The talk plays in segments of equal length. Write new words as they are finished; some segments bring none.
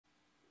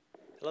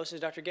Hello, this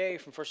is Dr. Gay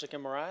from First Look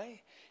MRI,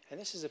 and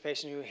this is a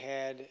patient who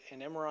had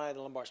an MRI of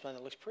the lumbar spine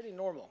that looks pretty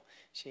normal.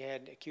 She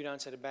had acute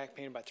onset of back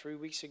pain about 3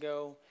 weeks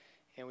ago,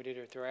 and we did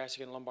her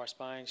thoracic and lumbar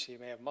spine. She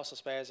may have muscle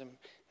spasm.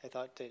 I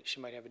thought that she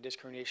might have a disc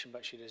herniation,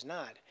 but she does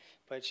not.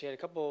 But she had a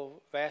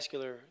couple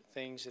vascular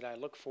things that I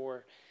look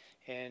for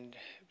and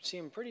see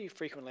them pretty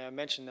frequently. I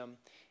mentioned them.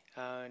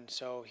 And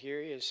so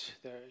here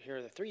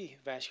are the 3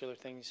 vascular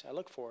things I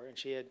look for, and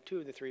she had 2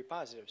 of the 3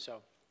 positive.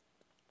 So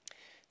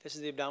this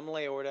is the abdominal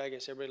aorta. I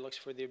guess everybody looks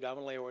for the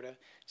abdominal aorta,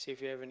 see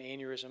if you have an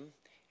aneurysm.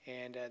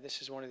 And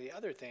this is one of the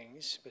other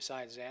things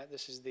besides that.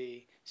 This is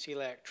the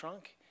celiac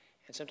trunk,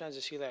 and sometimes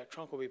the celiac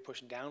trunk will be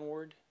pushed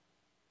downward.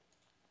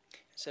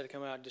 Instead of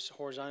coming out just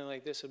horizontally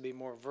like this, it'll be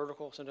more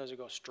vertical. Sometimes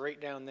it'll go straight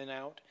down, then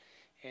out.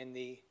 And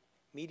the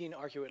median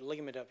arcuate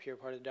ligament up here,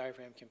 part of the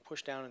diaphragm, can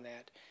push down in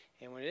that.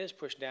 And when it is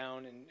pushed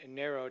down and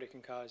narrowed, it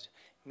can cause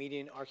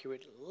median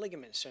arcuate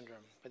ligament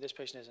syndrome. But this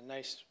patient has a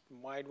nice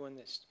wide one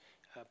that's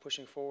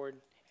pushing forward.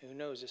 And who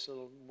knows, this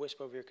little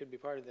wisp over here could be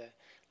part of the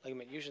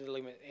ligament. Usually the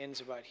ligament ends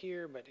about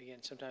here, but again,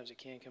 sometimes it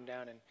can come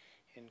down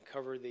and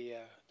cover the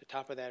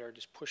top of that or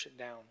just push it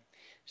down.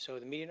 So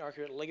the median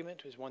arcuate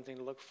ligament is one thing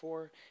to look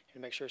for,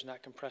 and make sure it's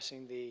not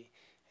compressing the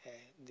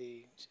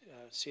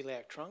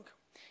celiac trunk.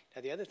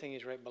 Now the other thing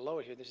is right below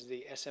it here. This is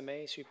the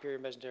SMA, superior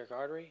mesenteric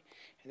artery,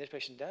 and this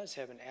patient does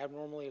have an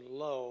abnormally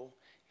low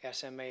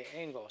SMA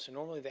angle. So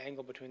normally the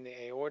angle between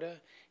the aorta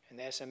and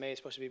the SMA is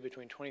supposed to be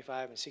between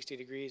 25 and 60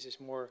 degrees.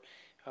 It's more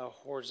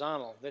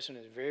horizontal. This one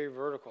is very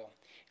vertical.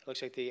 It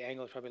looks like the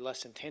angle is probably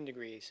less than 10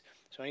 degrees.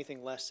 So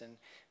anything less than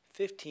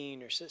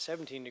 15 or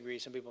 17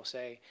 degrees, some people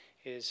say,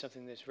 is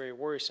something that's very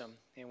worrisome.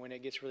 And when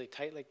it gets really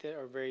tight like this,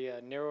 or very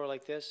narrow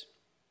like this,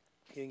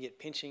 you can get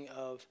pinching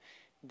of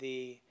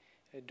the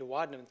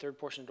duodenum. The third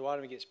portion of the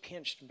duodenum gets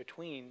pinched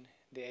between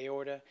the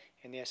aorta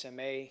and the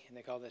SMA, and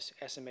they call this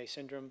SMA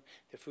syndrome.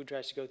 The food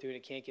tries to go through and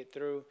it can't get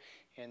through,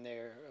 and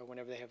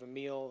whenever they have a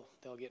meal,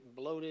 they'll get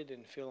bloated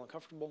and feel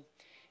uncomfortable.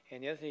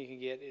 And the other thing you can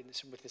get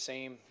with the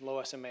same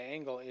low SMA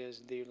angle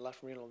is the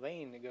left renal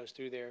vein that goes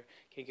through there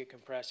can get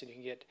compressed, and you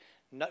can get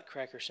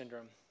nutcracker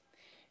syndrome.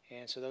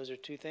 And so those are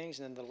 2 things.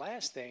 And then the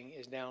last thing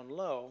is down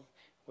low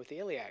with the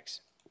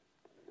iliacs.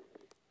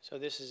 So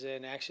this is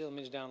an axial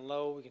image down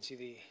low. We can see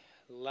the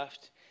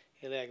left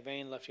iliac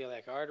vein, left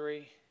iliac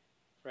artery,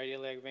 right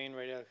iliac vein,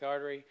 right iliac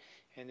artery,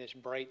 and it's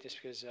bright just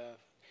because of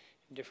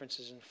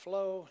differences in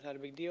flow, not a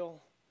big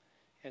deal.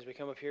 As we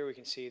come up here, we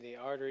can see the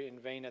artery and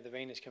vein. Now the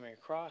vein is coming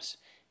across,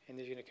 and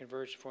they're going to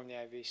converge to form the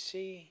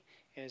IVC.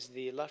 As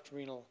the left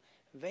renal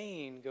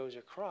vein goes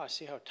across,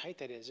 see how tight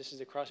that is. This is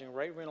the crossing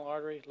right renal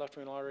artery, left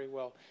renal artery.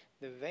 Well,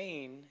 the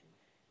vein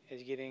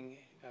is getting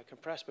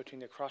compressed between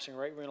the crossing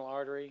right renal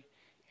artery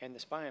and the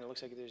spine. It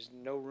looks like there's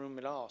no room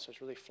at all, so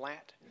it's really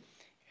flat,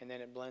 and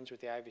then it blends with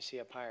the IVC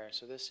up higher.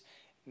 So this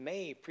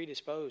may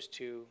predispose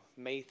to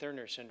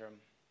May-Thurner syndrome.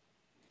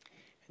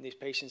 And these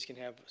patients can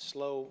have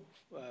slow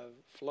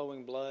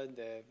flowing blood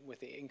with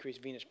the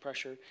increased venous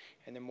pressure,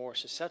 and they're more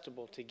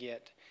susceptible to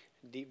get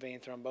deep vein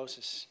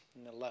thrombosis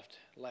in the left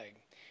leg.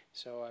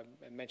 So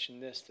I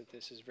mentioned that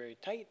this is very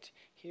tight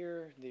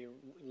here. The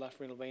left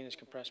renal vein is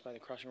compressed by the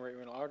crossing right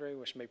renal artery,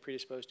 which may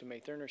predispose to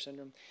May-Thurner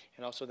syndrome,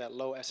 and also that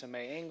low SMA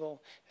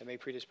angle that may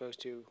predispose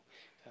to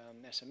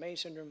SMA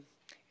syndrome.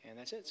 And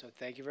that's it. So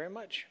thank you very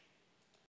much.